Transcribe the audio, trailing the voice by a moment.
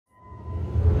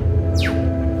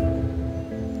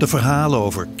De verhalen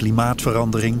over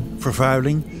klimaatverandering,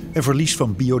 vervuiling en verlies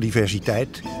van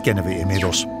biodiversiteit kennen we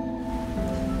inmiddels.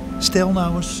 Stel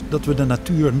nou eens dat we de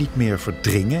natuur niet meer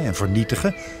verdringen en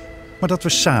vernietigen, maar dat we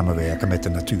samenwerken met de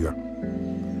natuur.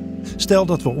 Stel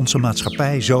dat we onze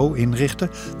maatschappij zo inrichten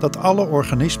dat alle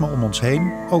organismen om ons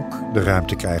heen ook de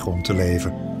ruimte krijgen om te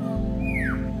leven.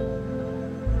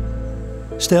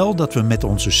 Stel dat we met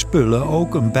onze spullen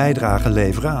ook een bijdrage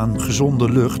leveren aan gezonde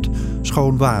lucht,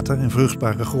 schoon water en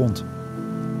vruchtbare grond.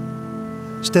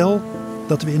 Stel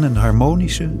dat we in een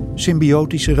harmonische,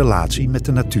 symbiotische relatie met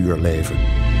de natuur leven.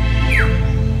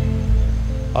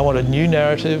 I want a new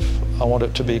narrative. I want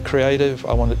it to be creative.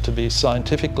 I want it to be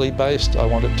scientifically based. I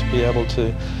want it to be able to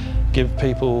give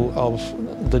people of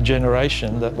the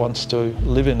generation that wants to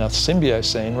live in a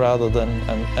Symbiocene rather than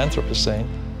an Anthropocene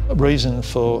reason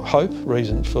for hope,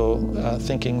 reason for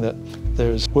thinking that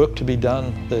there's work to be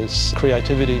done, there's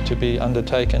creativity to be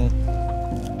undertaken.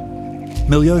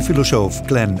 Milieufilosoof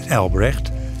Glenn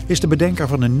Albrecht is de bedenker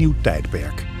van een nieuw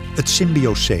tijdperk, het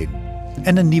Symbioceen,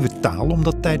 en een nieuwe taal om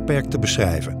dat tijdperk te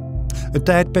beschrijven. Een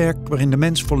tijdperk waarin de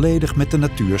mens volledig met de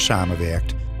natuur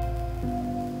samenwerkt.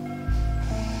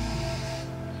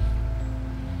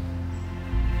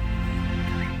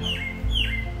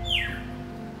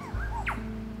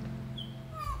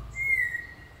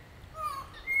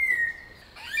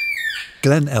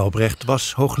 Glenn Albrecht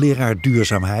was hoogleraar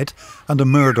duurzaamheid aan de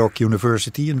Murdoch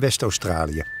University in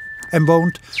West-Australië en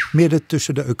woont midden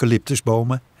tussen de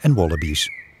eucalyptusbomen en wallabies.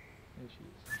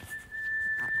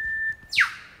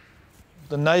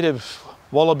 The native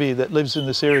wallaby that lives in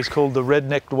this area is called the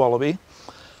red-necked wallaby,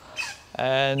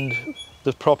 and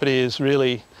the property is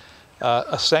really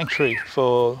a sanctuary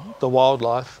for the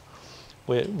wildlife.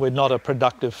 We're not a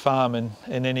productive farm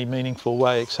in any meaningful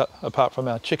way, apart from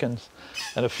our chickens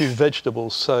and a few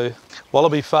vegetables. So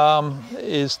Wallaby Farm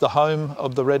is the home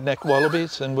of the redneck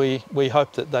wallabies, and we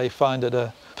hope that they find it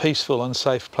a peaceful and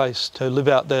safe place to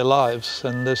live out their lives.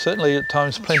 And there's certainly at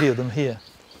times plenty of them here.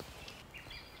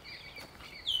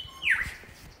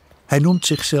 Hij noemt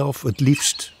zichzelf het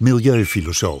liefst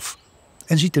milieufilosoof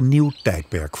en ziet een nieuw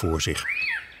tijdperk voor zich.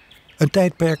 Een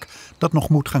tijdperk dat nog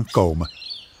moet gaan komen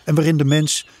en waarin de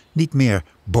mens niet meer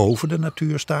boven de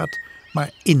natuur staat,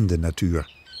 maar in de natuur.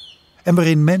 En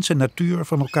waarin mens en natuur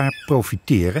van elkaar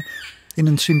profiteren in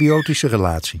een symbiotische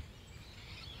relatie.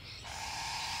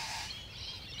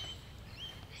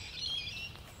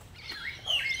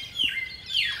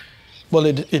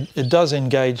 Well, it does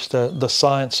engage the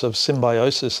science of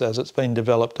symbiosis as it's been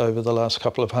developed over the last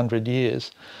couple of 100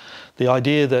 years. The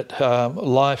idea that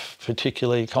life,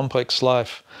 particularly complex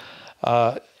life,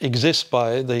 exists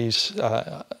by these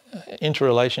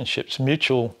interrelationships,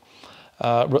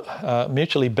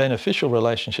 mutually beneficial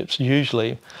relationships,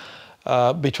 usually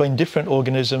between different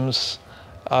organisms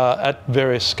at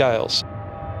various scales.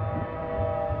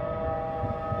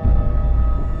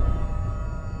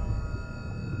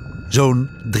 Zo'n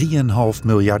 3,5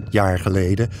 miljard jaar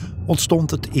geleden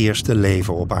ontstond het eerste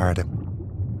leven op aarde.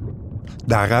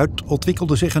 Daaruit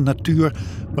ontwikkelde zich een natuur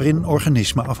waarin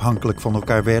organismen afhankelijk van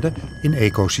elkaar werden in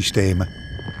ecosystemen.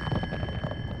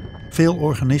 Veel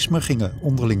organismen gingen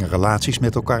onderlinge relaties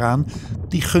met elkaar aan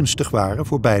die gunstig waren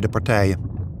voor beide partijen.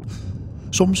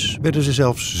 Soms werden ze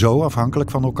zelfs zo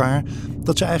afhankelijk van elkaar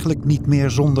dat ze eigenlijk niet meer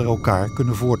zonder elkaar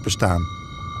kunnen voortbestaan.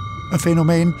 Een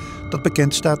fenomeen dat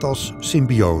bekend staat als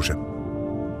symbiose.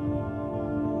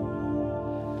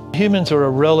 Humans are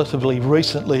a relatively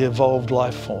recently evolved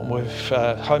life form.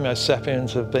 Homo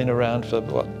sapiens have been around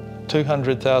for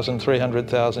 200,000,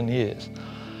 300,000 years.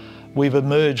 We've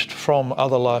emerged from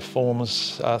other life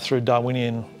forms through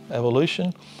Darwinian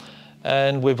evolution,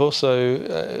 and we've also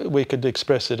we could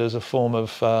express it as a form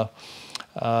of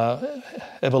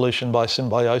evolution by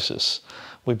symbiosis.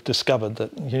 We've discovered that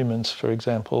humans, for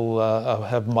example,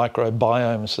 have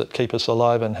microbiomes that keep us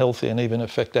alive and healthy and even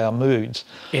affect our moods.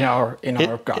 In our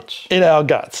guts. In our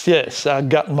guts, yes, our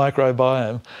gut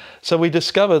microbiome. So we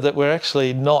discover that we're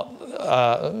actually not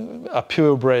a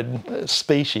purebred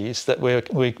species, that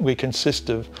we consist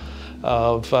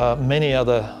of many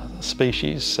other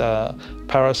species,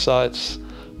 parasites,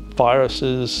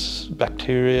 viruses,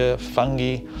 bacteria,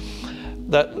 fungi,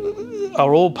 that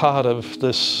are all part of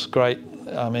this great,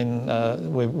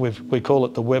 we call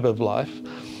it the web of life.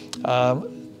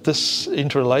 This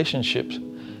interrelationship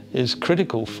is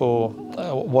critical for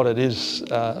what it is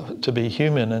to be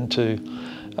human and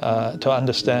to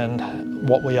understand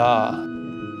what we are.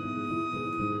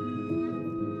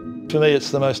 For me,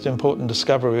 it's the most important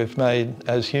discovery we've made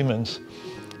as humans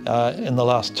in the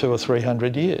last 200 or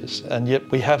 300 years, and yet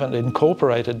we haven't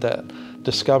incorporated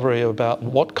discovery about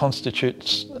what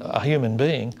constitutes a human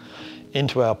being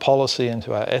into our policy,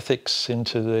 into our ethics,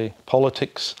 into the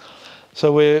politics.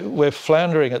 So we're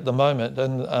floundering at the moment,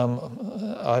 and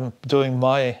I'm doing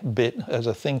my bit as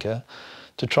a thinker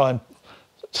to try and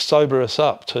sober us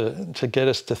up, to get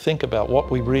us to think about what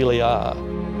we really are.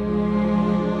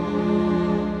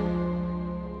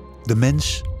 De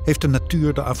mens heeft de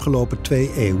natuur de afgelopen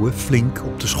 2 eeuwen flink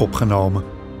op de schop genomen.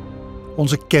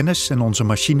 Onze kennis en onze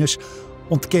machines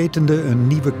ontketenden een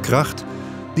nieuwe kracht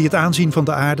die het aanzien van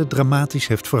de aarde dramatisch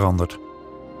heeft veranderd.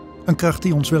 Een kracht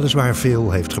die ons weliswaar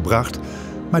veel heeft gebracht,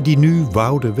 maar die nu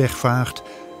wouden wegvaagt,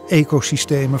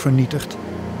 ecosystemen vernietigt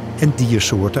en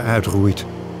diersoorten uitroeit.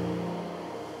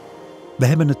 We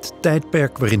hebben het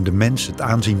tijdperk waarin de mens het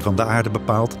aanzien van de aarde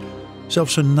bepaalt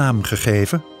zelfs een naam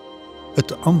gegeven: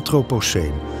 het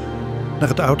Anthropoceen, naar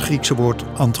het oud-Griekse woord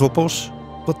anthropos,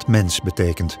 wat mens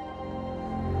betekent.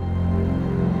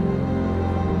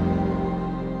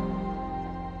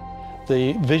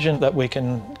 The vision that we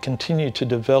can continue to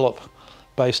develop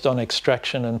based on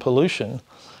extraction and pollution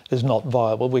is not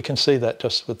viable. We can see that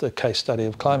just with the case study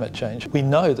of climate change. We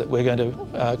know that we're going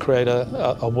to create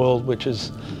a world which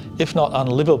is, if not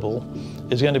unlivable,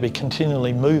 is going to be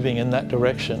continually moving in that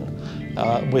direction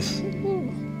with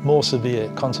more severe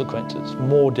consequences,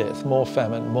 more death, more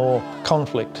famine, more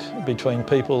conflict between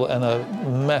people, and a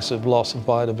massive loss of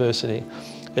biodiversity.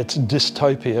 It's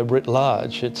dystopia writ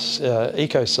large, it's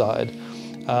ecocide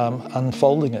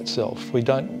unfolding itself. We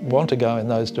don't want to go in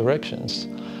those directions.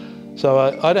 So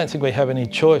I don't think we have any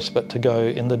choice but to go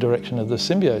in the direction of the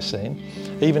Symbiocene,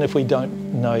 even if we don't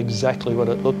know exactly what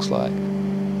it looks like.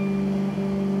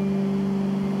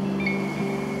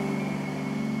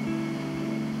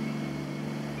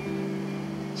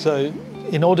 So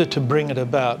in order to bring it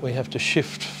about, we have to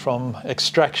shift from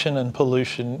extraction and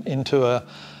pollution into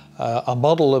a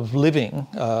model of living,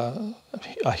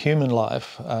 a human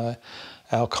life,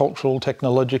 our cultural,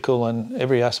 technological and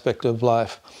every aspect of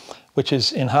life, which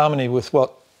is in harmony with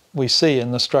what we see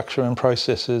in the structure and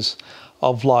processes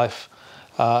of life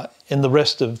in the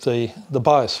rest of the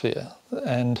biosphere.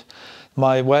 And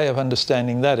my way of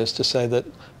understanding that is to say that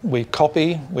we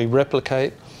copy, we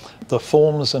replicate the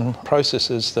forms and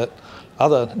processes that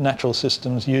other natural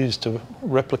systems use to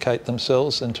replicate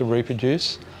themselves and to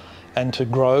reproduce and to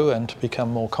grow and to become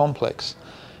more complex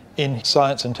in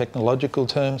science and technological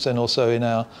terms, and also in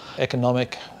our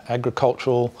economic,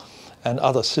 agricultural and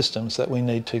other systems that we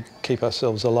need to keep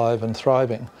ourselves alive and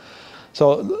thriving.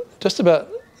 So just about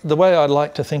the way I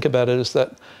like to think about it is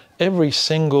that every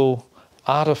single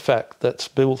artifact that's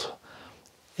built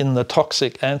in the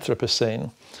toxic Anthropocene,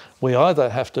 we either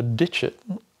have to ditch it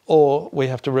or we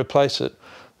have to replace it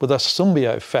with a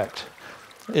symbiofact.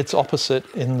 Its opposite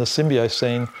in the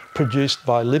Symbiocene, produced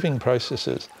by living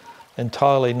processes,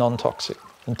 entirely non-toxic,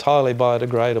 entirely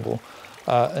biodegradable,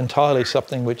 entirely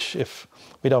something which, if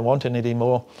we don't want it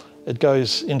anymore, it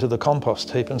goes into the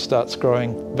compost heap and starts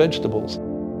growing vegetables.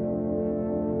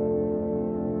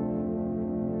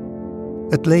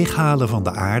 Het leeghalen van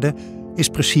de aarde is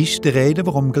precies de reden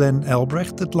waarom Glenn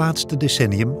Albrecht het laatste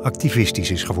decennium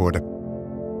activistisch is geworden.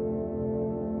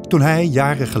 Toen hij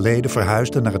jaren geleden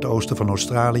verhuisde naar het oosten van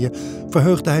Australië,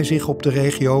 verheugde hij zich op de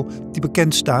regio die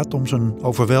bekend staat om zijn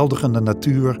overweldigende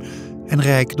natuur en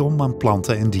rijkdom aan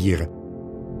planten en dieren.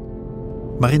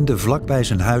 Maar in de vlakbij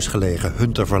zijn huis gelegen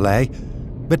Huntervallei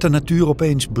werd de natuur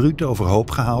opeens bruut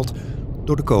overhoop gehaald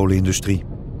door de kolenindustrie.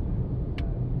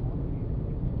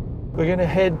 We're going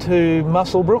to head to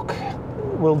Muswellbrook.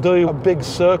 We'll do a big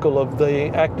circle of the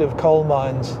active coal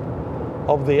mines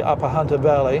of the Upper Hunter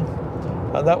Valley,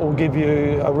 and that will give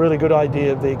you a really good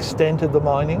idea of the extent of the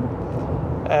mining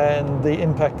and the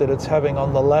impact that it's having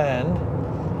on the land,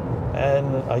 and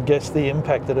I guess the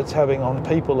impact that it's having on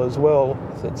people as well.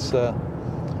 It's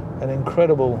an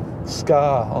incredible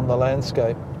scar on the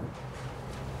landscape.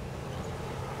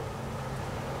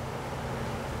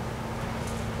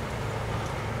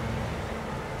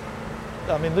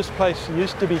 I mean, this place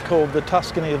used to be called the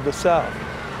Tuscany of the South.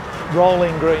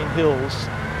 Rolling green hills,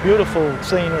 beautiful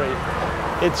scenery.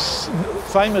 It's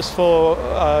famous for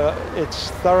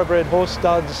its thoroughbred horse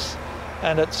studs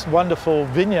and its wonderful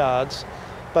vineyards,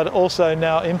 but also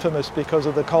now infamous because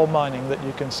of the coal mining that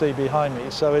you can see behind me.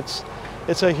 So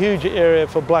it's a huge area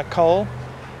for black coal,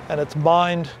 and it's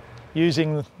mined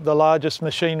using the largest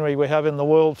machinery we have in the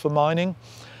world for mining.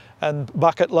 And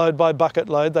bucket load by bucket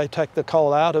load, they take the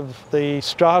coal out of the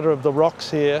strata of the rocks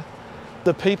here.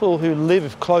 The people who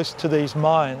live close to these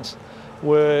mines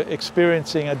were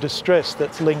experiencing a distress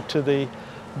that's linked to the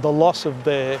loss of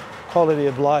their quality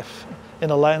of life in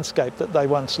a landscape that they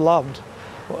once loved.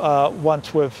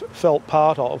 once we've felt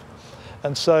part of.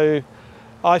 And so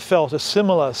I felt a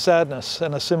similar sadness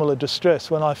and a similar distress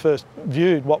when I first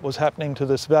viewed what was happening to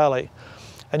this valley.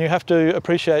 And you have to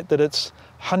appreciate that it's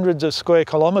hundreds of square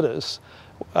kilometres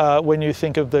when you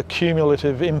think of the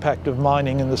cumulative impact of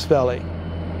mining in this valley.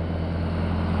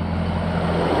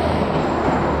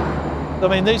 I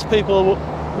mean, these people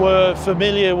were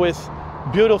familiar with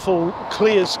beautiful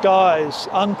clear skies,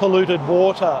 unpolluted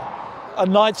water, a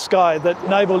night sky that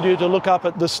enabled you to look up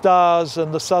at the stars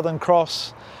and the Southern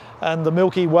Cross and the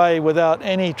Milky Way without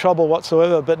any trouble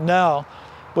whatsoever. But now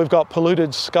we've got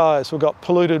polluted skies, we've got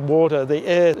polluted water, the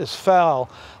air is foul,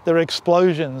 there are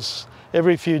explosions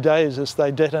every few days as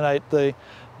they detonate the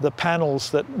panels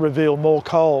that reveal more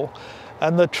coal.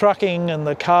 And the trucking and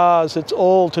the cars, it's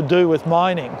all to do with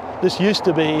mining. This used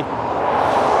to be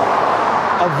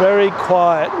a very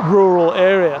quiet rural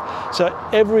area. So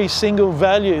every single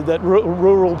value that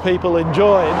rural people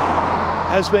enjoyed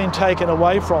has been taken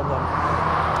away from them.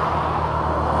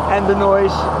 And the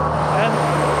noise.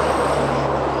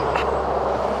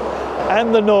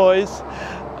 And the noise.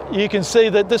 You can see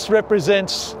that this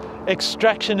represents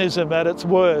extractionism at its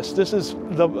worst. This is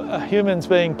the humans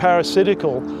being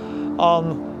parasitical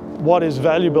on what is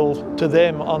valuable to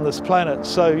them on this planet.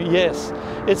 So yes,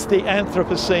 it's the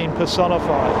Anthropocene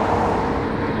personified.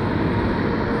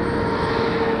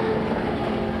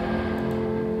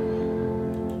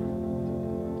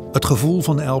 Het gevoel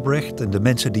van Albrecht en de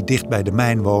mensen die dicht bij de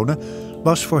mijn wonen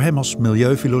was voor hem als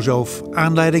milieufilosoof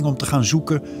aanleiding om te gaan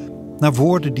zoeken naar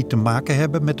woorden die te maken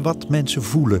hebben met wat mensen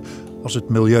voelen als het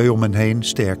milieu om hen heen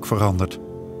sterk verandert.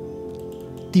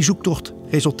 Die zoektocht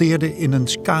resulteerde in een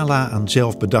scala aan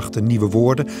zelfbedachte nieuwe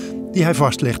woorden die hij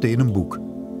vastlegde in een boek,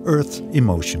 Earth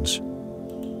Emotions.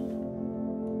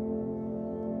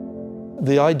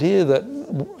 The idea that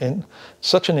in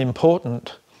such an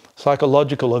important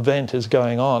psychological event is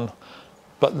going on,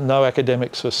 but no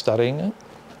academics were studying it.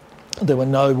 There were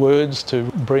no words to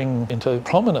bring into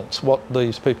prominence what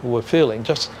these people were feeling,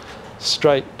 just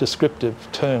straight descriptive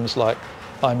terms like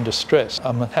I'm distressed,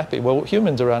 I'm unhappy. Well,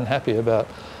 humans are unhappy about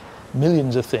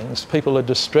millions of things. People are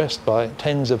distressed by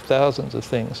tens of thousands of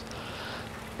things.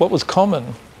 What was common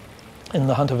in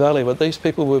the Hunter Valley was these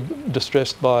people were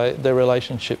distressed by their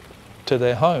relationship to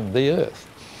their home, the earth.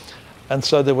 And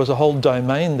so there was a whole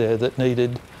domain there that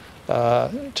needed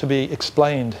to be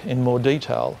explained in more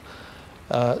detail.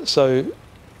 So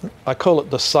I call it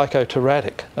the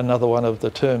psychoterratic, another one of the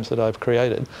terms that I've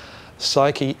created.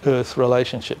 Psyche-earth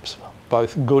relationships,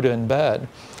 both good and bad.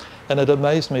 And it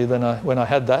amazed me then when I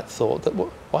had that thought, that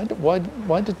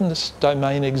why didn't this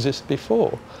domain exist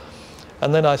before?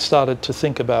 And then I started to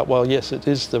think about, well, yes, it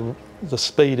is the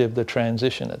speed of the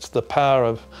transition. It's the power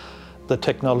of the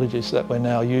technologies that we're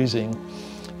now using.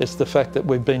 It's the fact that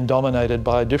we've been dominated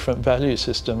by a different value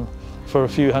system for a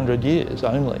few hundred years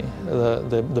only,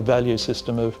 the value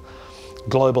system of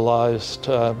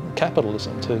globalized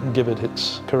capitalism, to give it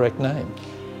its correct name.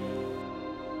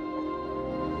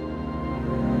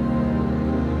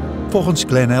 Volgens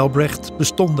Glenn Albrecht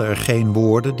bestonden er geen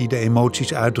woorden die de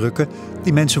emoties uitdrukken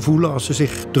die mensen voelen als ze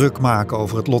zich druk maken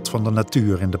over het lot van de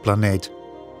natuur en de planeet.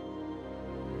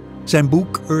 Zijn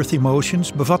boek Earth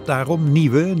Emotions bevat daarom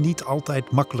nieuwe, niet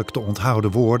altijd makkelijk te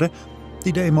onthouden woorden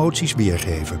die de emoties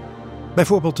weergeven.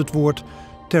 Bijvoorbeeld het woord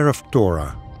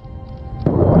terraftora.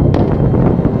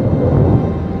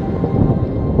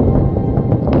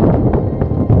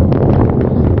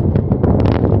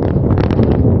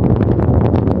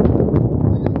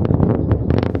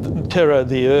 Terra,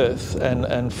 the earth,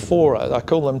 and fora, I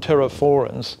call them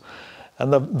terraforans.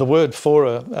 And the word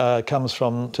fora comes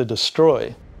from to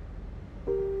destroy.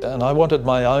 And I wanted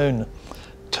my own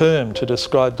term to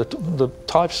describe the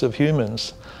types of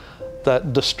humans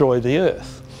that destroy the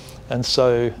earth. And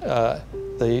so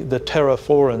the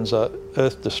terraforans are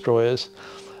earth destroyers.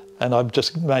 And I've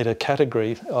just made a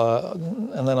category.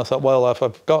 And then I thought, well, if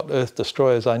I've got earth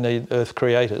destroyers, I need earth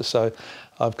creators. So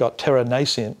I've got terra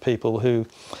nascent people who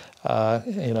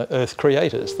earth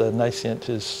creators. The nascent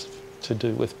is to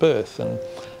do with birth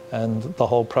and the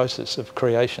whole process of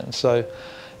creation. So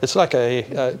it's like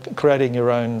creating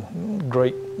your own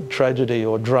Greek tragedy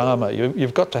or drama.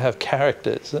 You've got to have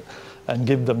characters and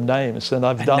give them names, and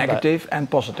I've done that. Negative and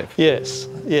positive. Yes,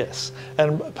 yes.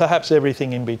 And perhaps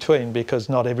everything in between, because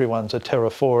not everyone's a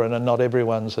terraforan and not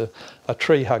everyone's a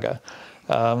tree hugger.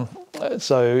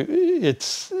 So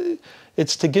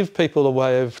it's to give people a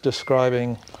way of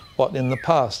describing what in the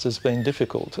past has been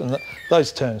difficult. And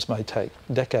those terms may take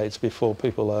decades before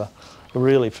people are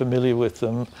really familiar with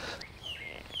them.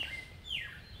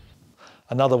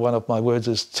 Another one of my words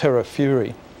is terra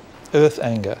fury, earth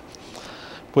anger.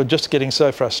 we're just getting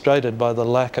so frustrated by the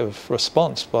lack of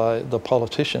response by the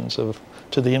politicians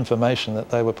to the information that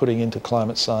they were putting into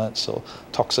climate science or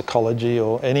toxicology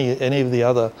or any of the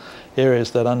other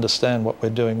areas that understand what we're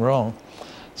doing wrong.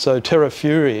 So terra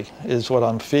fury is what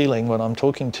I'm feeling when I'm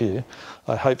talking to you.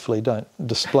 I hopefully don't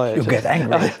display it. You'll get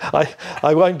angry.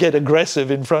 I won't get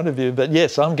aggressive in front of you, but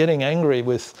yes, I'm getting angry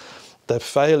with the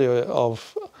failure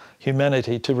of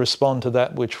humanity to respond to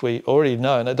that which we already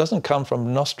know. And it doesn't come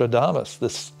from Nostradamus,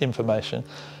 this information.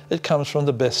 It comes from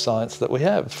the best science that we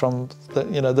have, from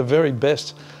the very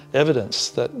best evidence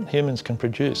that humans can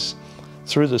produce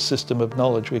through the system of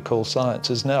knowledge we call science.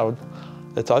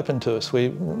 It's open to us.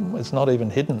 It's not even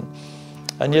hidden.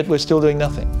 And yet we're still doing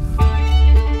nothing.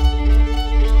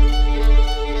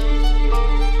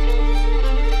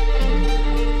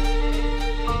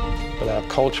 But our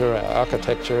culture, our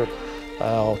architecture,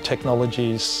 our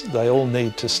technologies, they all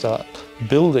need to start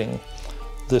building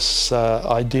this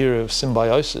idea of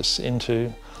symbiosis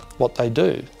into what they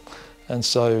do. And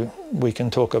so we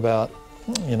can talk about,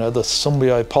 the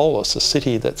Symbiopolis, a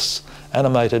city that's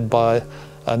animated by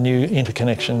a new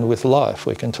interconnection with life.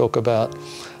 We can talk about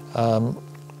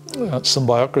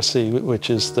symbiocracy,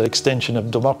 which is the extension of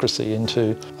democracy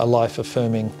into a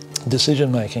life-affirming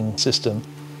decision-making system.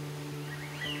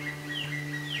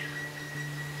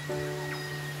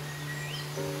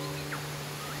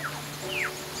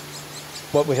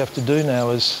 What we have to do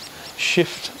now is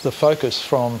shift the focus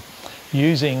from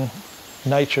using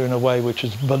nature in a way which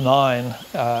is benign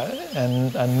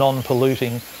and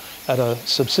non-polluting at a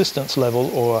subsistence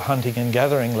level or a hunting and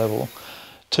gathering level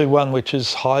to one which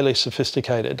is highly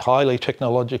sophisticated, highly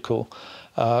technological,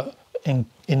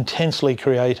 intensely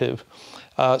creative,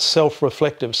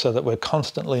 self-reflective, so that we're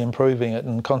constantly improving it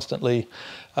and constantly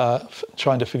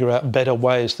trying to figure out better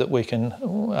ways that we can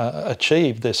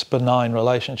achieve this benign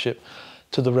relationship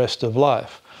to the rest of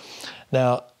life.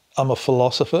 Now, I'm a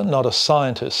philosopher, not a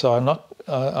scientist, so I'm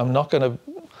not going to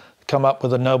come up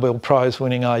with a Nobel Prize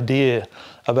winning idea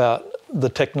about the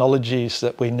technologies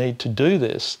that we need to do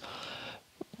this.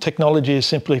 Technology is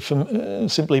simply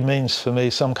means for me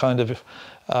some kind of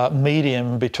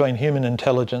medium between human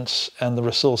intelligence and the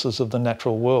resources of the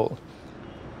natural world.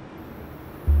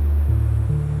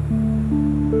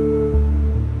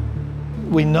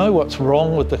 We know what's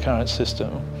wrong with the current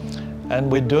system, and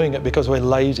we're doing it because we're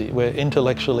lazy, we're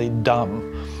intellectually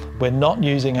dumb. We're not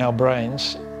using our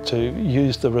brains to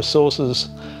use the resources,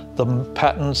 the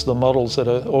patterns, the models that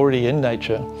are already in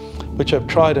nature, which are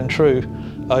tried and true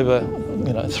over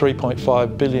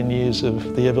 3.5 billion years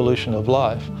of the evolution of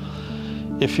life.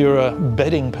 If you're a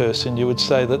betting person, you would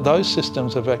say that those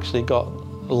systems have actually got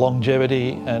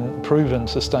longevity and proven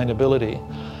sustainability.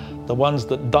 The ones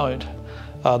that don't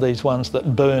are these ones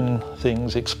that burn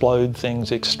things, explode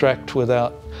things, extract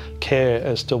without care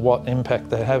as to what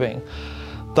impact they're having.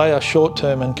 They are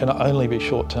short-term and can only be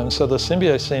short-term. So the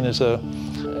Symbiocene is a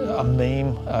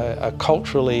meme, a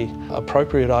culturally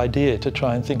appropriate idea to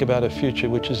try and think about a future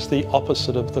which is the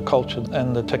opposite of the culture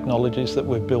and the technologies that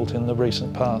we've built in the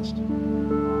recent past.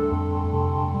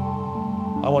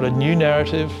 I want a new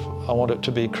narrative. I want it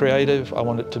to be creative. I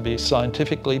want it to be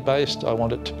scientifically based. I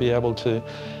want it to be able to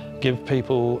give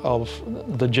people of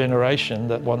the generation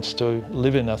that wants to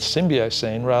live in a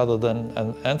Symbiocene rather than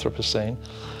an Anthropocene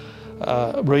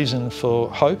reason for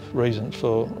hope, reason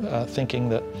for thinking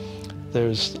that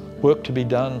there's work to be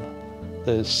done,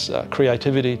 there's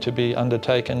creativity to be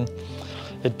undertaken.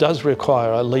 It does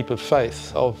require a leap of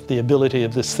faith of the ability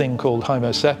of this thing called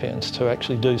Homo sapiens to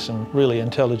actually do some really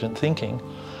intelligent thinking.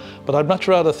 But I'd much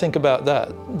rather think about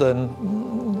that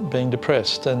than being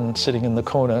depressed and sitting in the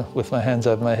corner with my hands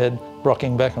over my head,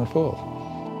 rocking back and forth.